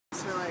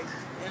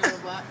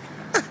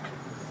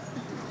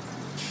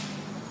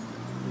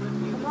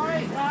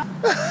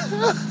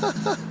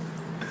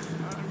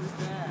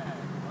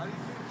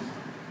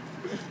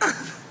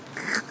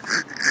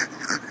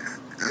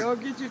Go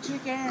get your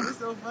chicken. It's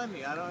so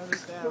funny. I don't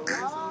understand. What is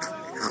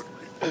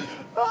so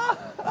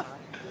funny?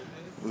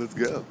 Let's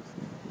go.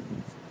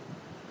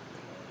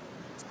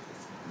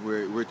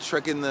 We're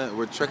trekking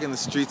the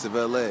streets of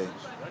LA.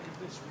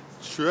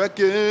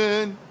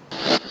 Trekking.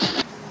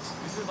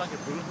 This is like a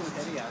beautiful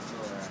teddy ass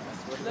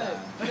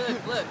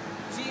Look.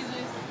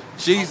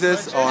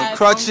 Jesus on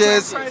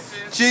crutches.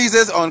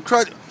 Jesus on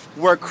crutches.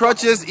 Were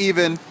crutches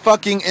even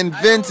fucking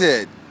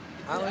invented?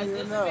 I don't even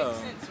Doesn't know. make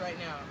sense right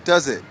now.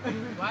 Does it?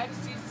 Why does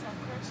Jesus have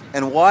crutches?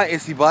 And why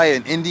is he by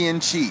an Indian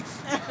chief?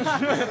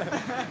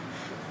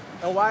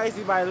 And why is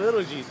he by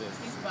little Jesus?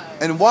 He's by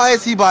And why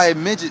is he by a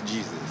midget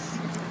Jesus?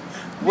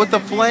 With a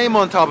flame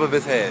on top of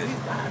his head.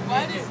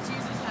 Why does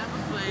Jesus have a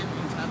flame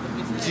on top of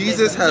his head?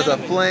 Jesus has a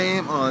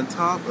flame on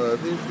top of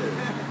his head.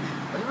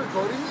 Are you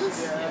recording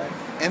this? Yeah.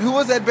 And who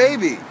was that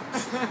baby?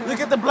 Look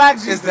at the black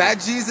Jesus. Is that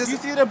Jesus? You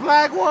see the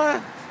black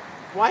one?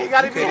 Why he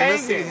gotta be Okay, let me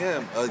see hanging?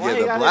 him. Why Yeah, he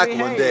the gotta black be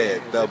one hanging?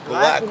 dead. The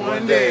black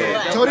one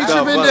dead. Tony The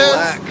Tremendous.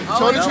 black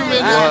Tony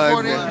Tremendous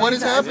one reporting. What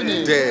is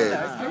happening? dead.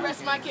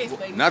 Arrest my case,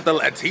 baby. Not the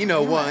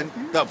Latino one,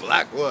 the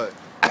black one.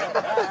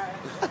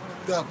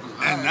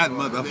 And that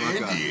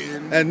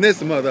motherfucker. And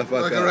this Look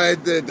motherfucker.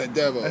 right there, the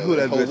devil. And who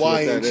that bitch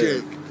Hawaiian that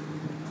is? chick.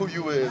 Who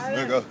you is,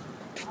 nigga?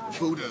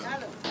 Buddha.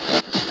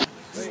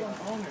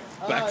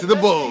 Back to the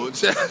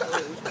bulge.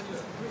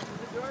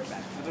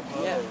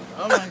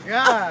 Oh my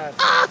God.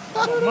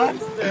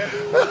 Monster.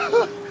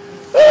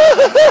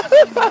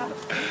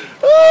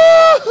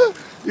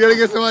 You gotta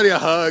give somebody a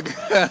hug.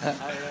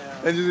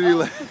 And just be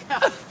like,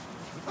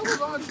 I'm a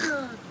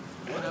monster.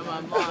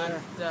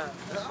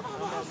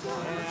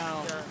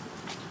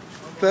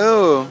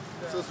 so,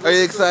 are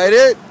you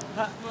excited?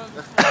 I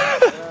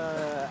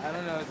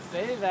don't know,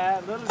 say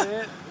that a little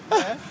bit.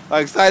 Yeah, Are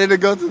you excited to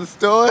go to the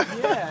store?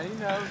 yeah, you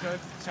know, go to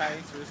the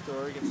Chinese food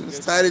store, get some good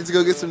Excited to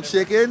go get some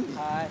chicken?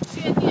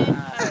 Chicken.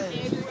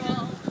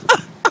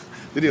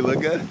 Did he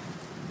look good?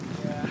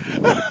 Yeah.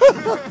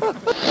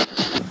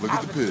 Look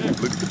at the pig,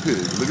 look at the pig,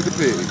 look at the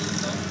pig.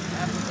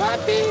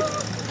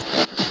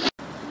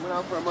 You went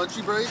out for a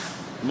munchy break?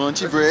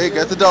 Munchy break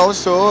at the dollar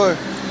store.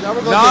 Now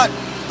we're gonna Not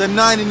the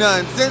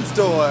 99-cent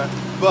store,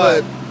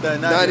 but the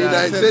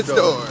 99-cent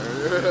store.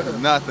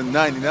 Not the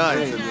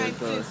 99-cent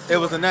store. It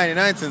was a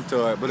 99-cent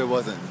store, but it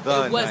wasn't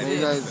the It wasn't.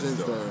 99-cent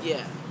store.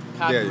 Yeah.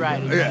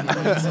 Copyrighted. Yeah.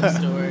 99-cent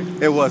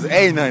store. It was a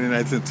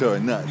 99-cent store,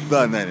 not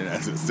the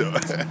 99-cent store.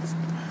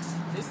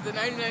 It's the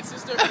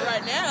 99-cent store for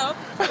right now.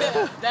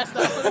 That's the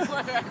only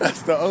one.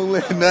 That's the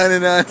only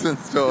 99-cent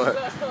store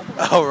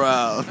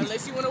around.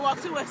 Unless you want to walk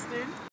to Western.